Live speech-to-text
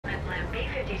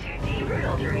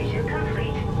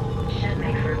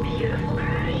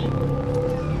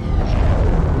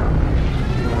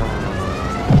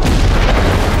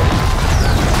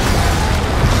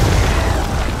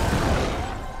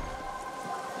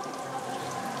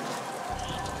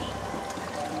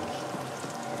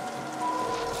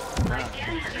My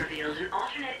scan has revealed an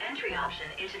alternate entry option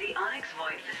into the Onyx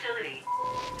Void facility.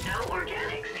 No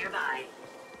organics nearby.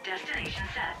 Destination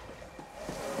set.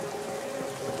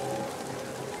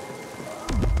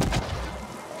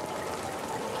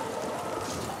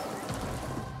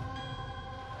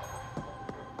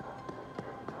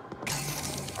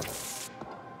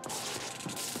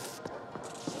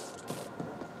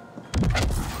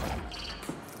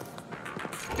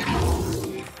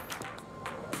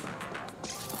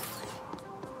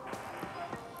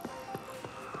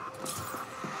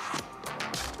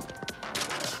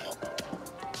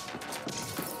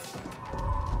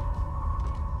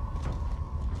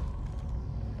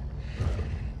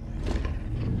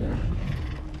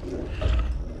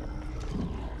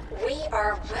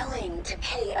 Are willing to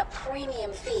pay a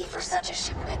premium fee for such a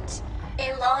shipment,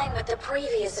 in line with the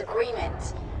previous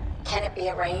agreement. Can it be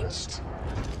arranged?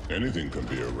 Anything can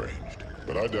be arranged,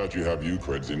 but I doubt you have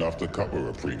Ucreds enough to cover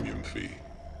a premium fee.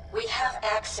 We have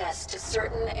access to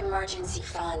certain emergency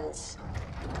funds.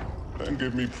 Then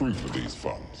give me proof of these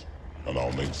funds, and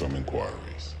I'll make some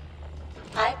inquiries.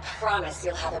 I promise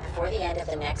you'll have it before the end of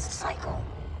the next cycle.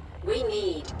 We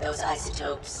need those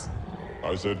isotopes.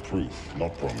 I said proof,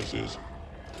 not promises.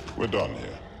 We're done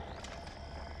here.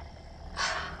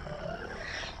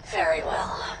 Very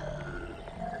well.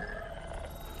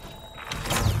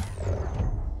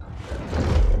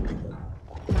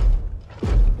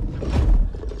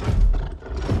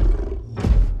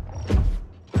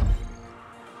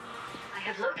 I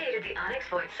have located the Onyx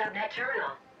Void subnet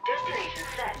terminal. Destination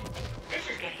set. This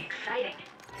is getting exciting.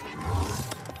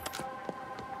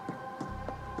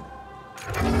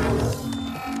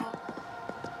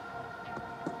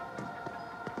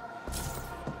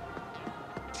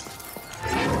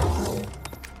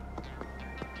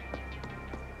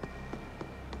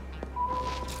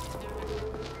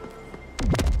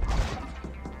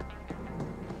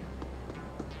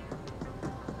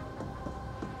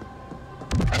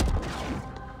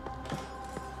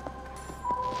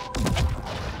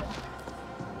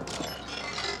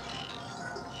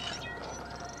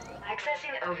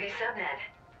 OV subnet.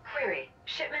 Query.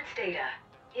 Shipments data.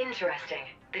 Interesting.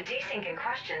 The desync in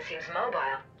question seems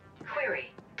mobile.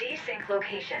 Query. Desync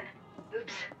location.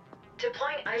 Oops.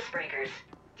 Deploying icebreakers.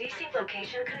 Desync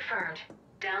location confirmed.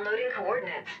 Downloading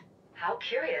coordinates. How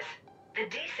curious. The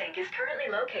desync is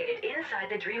currently located inside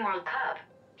the Dreamworld Hub.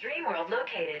 Dreamworld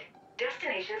located.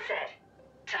 Destination set.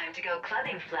 Time to go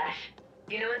clubbing, Flesh.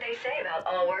 You know what they say about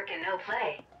all work and no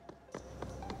play.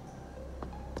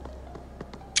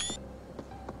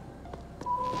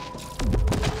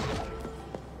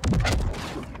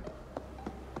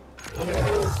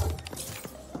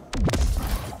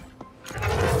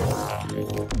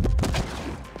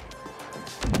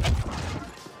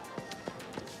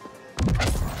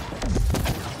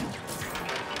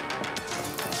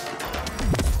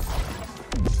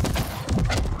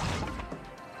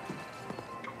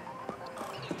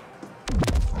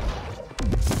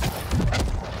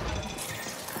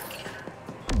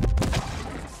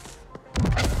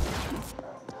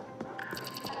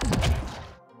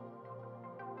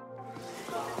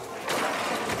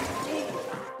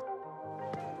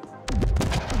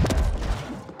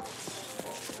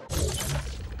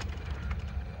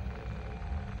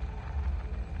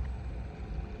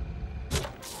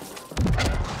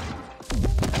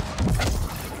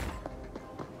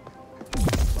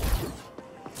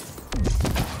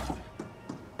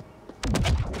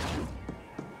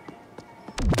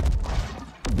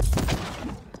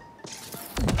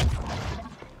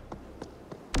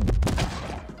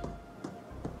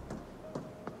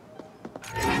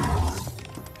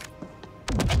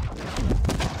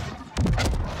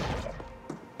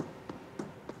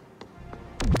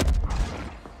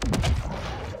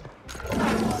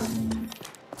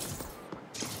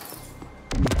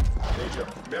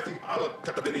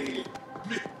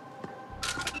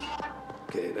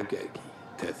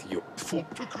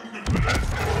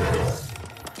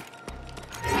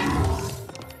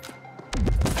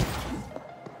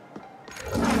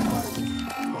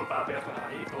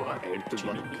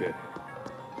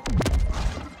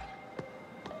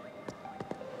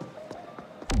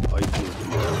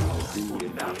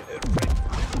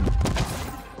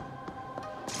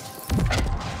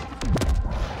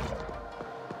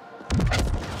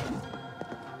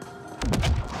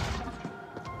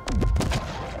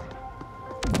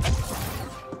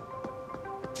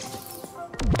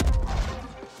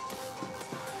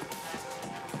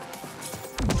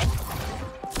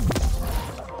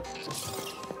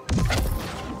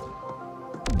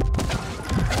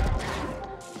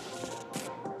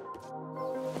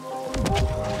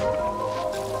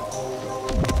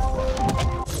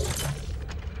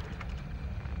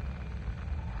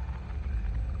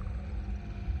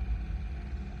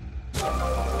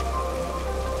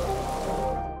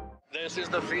 This is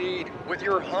the feed with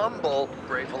your humble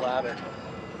Grateful Abbott.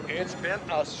 It's been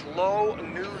a slow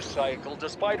news cycle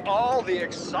despite all the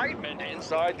excitement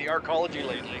inside the arcology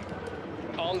lately.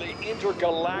 On the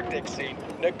intergalactic scene,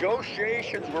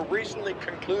 negotiations were recently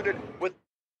concluded with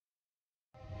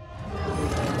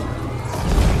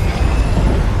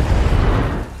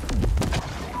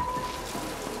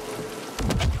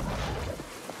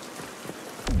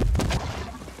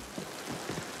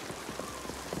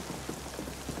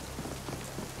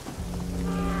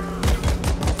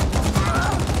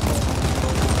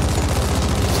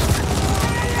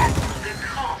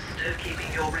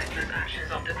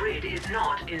is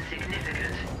not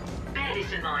insignificant. Bear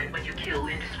this in mind when you kill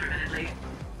indiscriminately.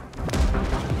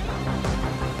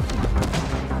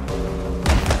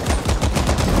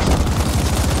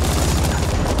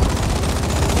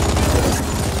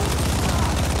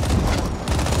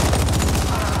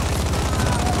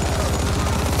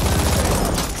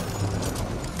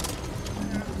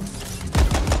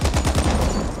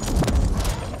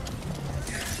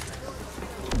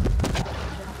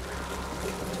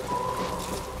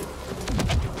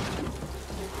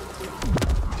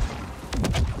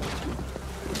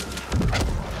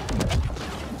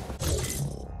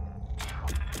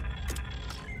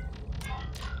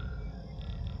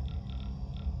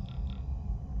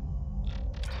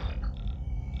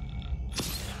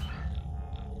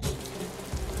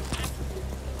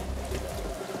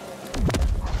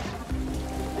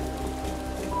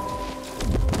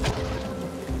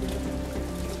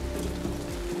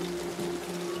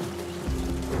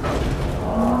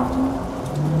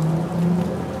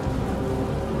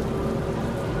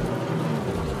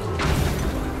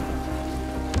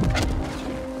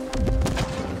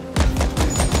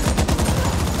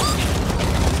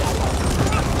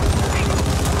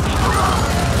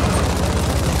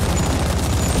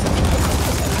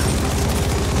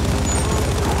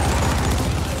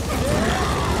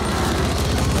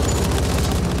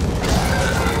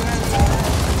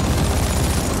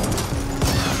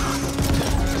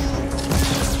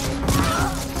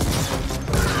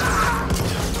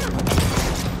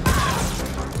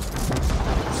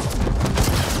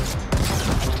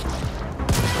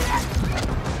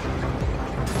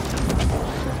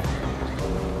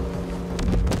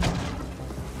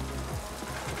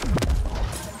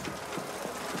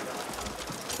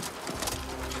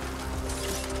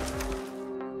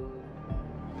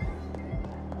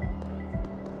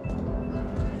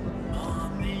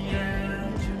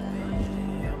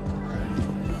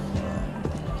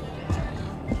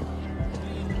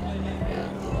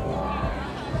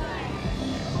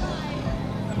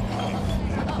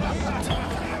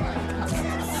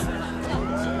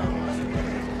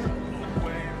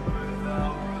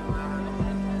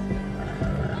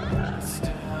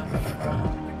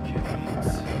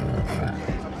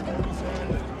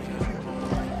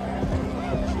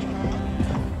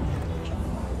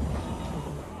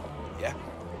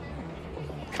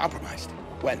 Compromised.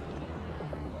 When?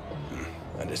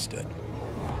 Understood.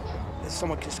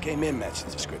 Someone just came in, matched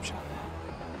the description.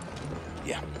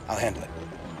 Yeah, I'll handle it.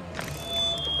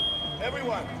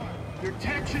 Everyone, your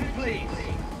attention, please.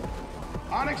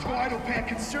 Onyx Wide will pay a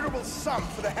considerable sum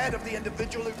for the head of the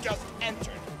individual who just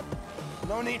entered.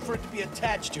 No need for it to be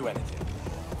attached to anything.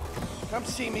 Come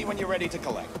see me when you're ready to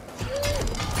collect.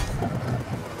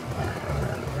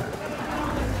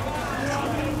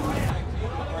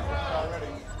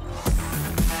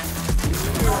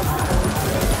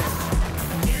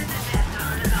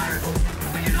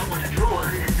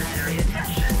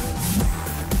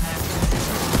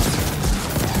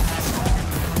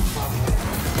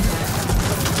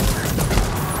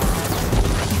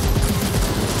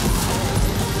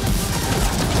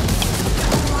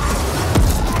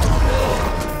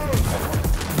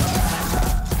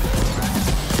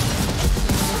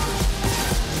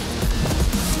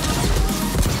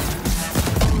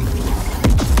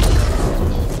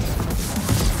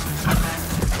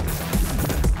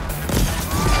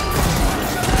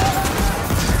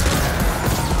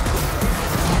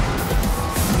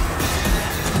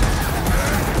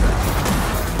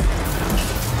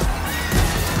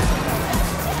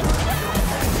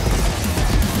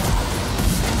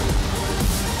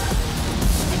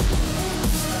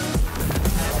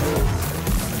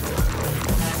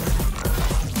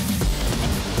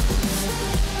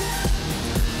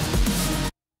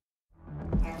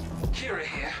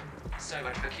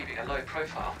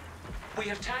 Profile. We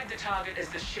have tagged the target as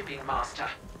the shipping master.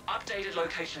 Updated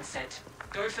location sent.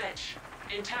 Go fetch.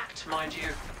 Intact, mind you.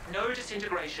 No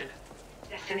disintegration.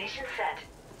 Destination set.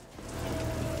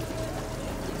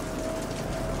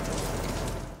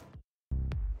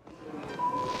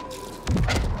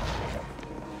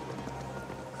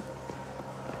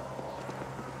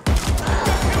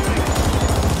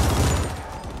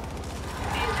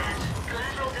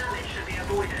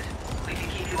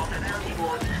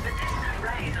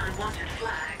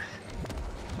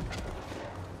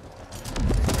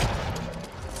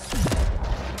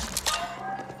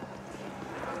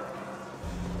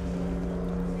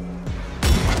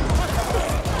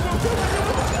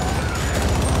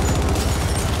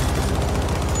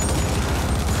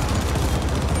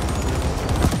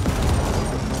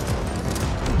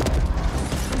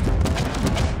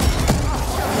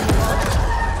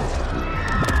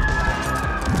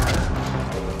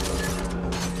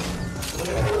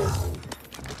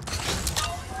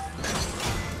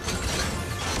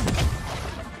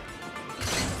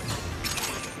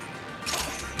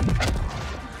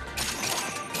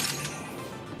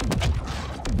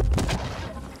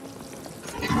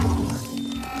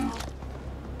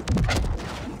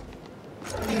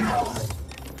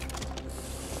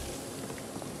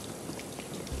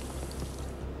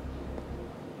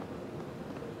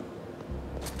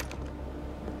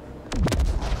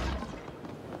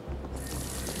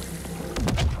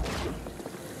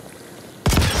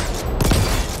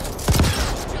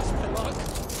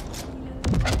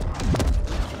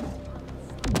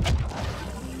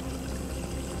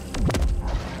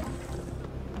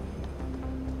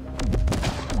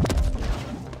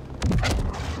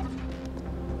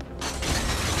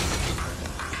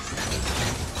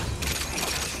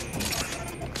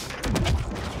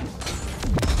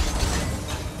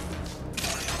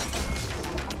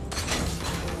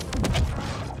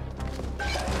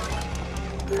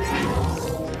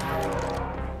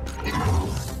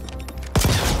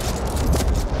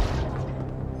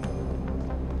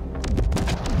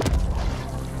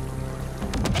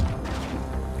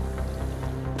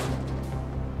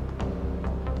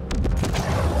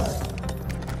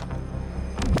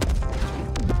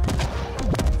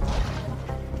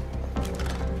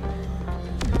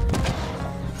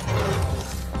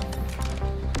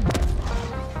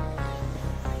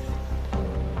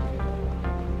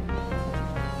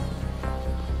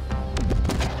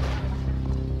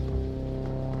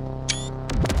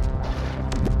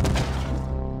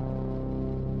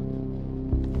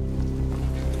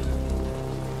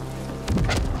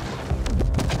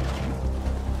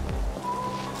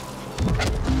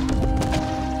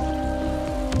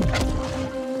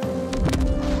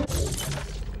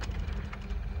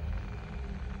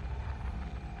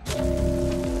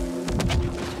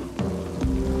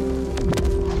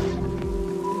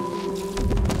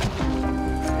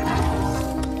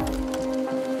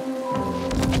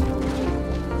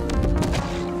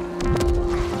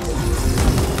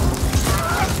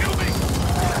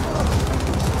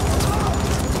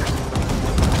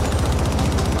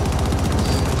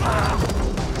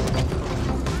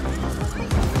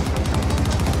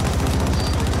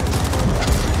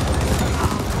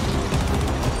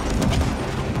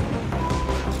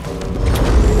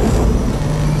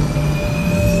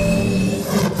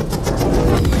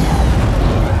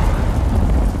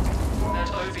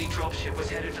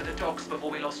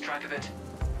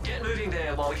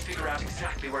 figure out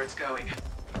exactly where it's going.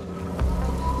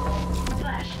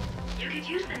 Flash, you could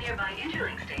use the nearby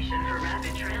Interlink station for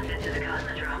rapid transit to the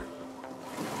Cosmodrome.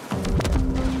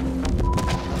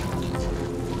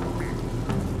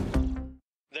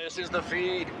 This is the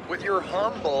feed with your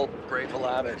humble Grateful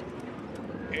Abbot.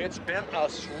 It's been a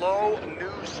slow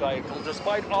news cycle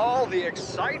despite all the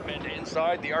excitement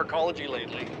inside the arcology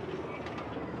lately.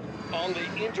 On the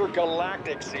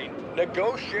intergalactic scene,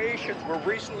 negotiations were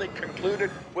recently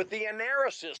concluded with the Anera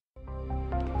system.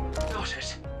 Got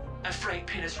it. A freight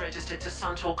pinnace registered to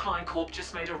Suntor Klein Corp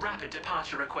just made a rapid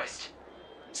departure request.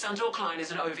 Suntor Klein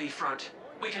is an OV front.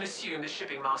 We can assume the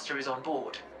shipping master is on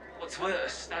board. What's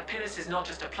worse, that pinnace is not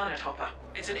just a planet hopper.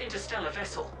 It's an interstellar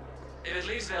vessel. If it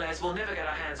leaves Velez, we'll never get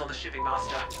our hands on the shipping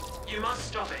master. You must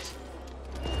stop it.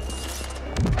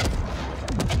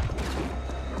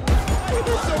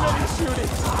 There's so many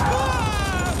shootings! Ah!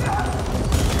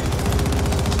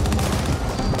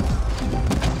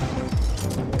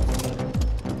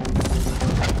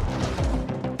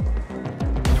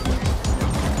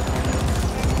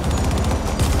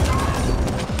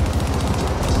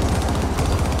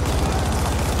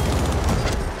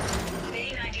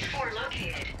 B-94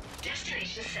 located.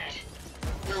 Destination set.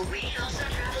 Will we also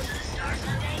travel to the stars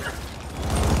one day?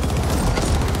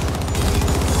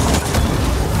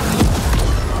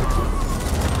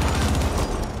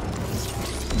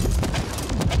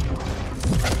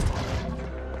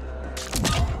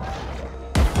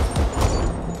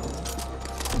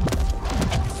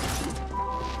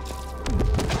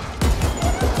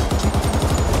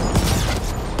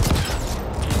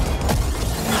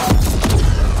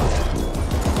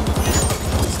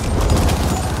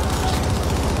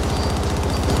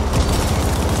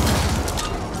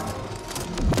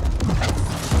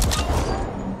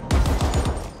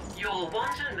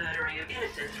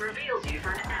 Reveals you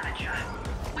for an amateur.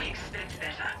 We expect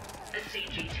better. A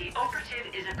CGT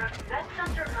operative is a That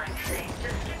Suntor Klein thing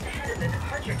just skipped ahead of the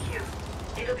departure queue.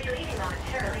 It'll be leaving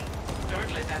momentarily.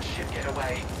 Don't let that ship get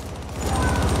away.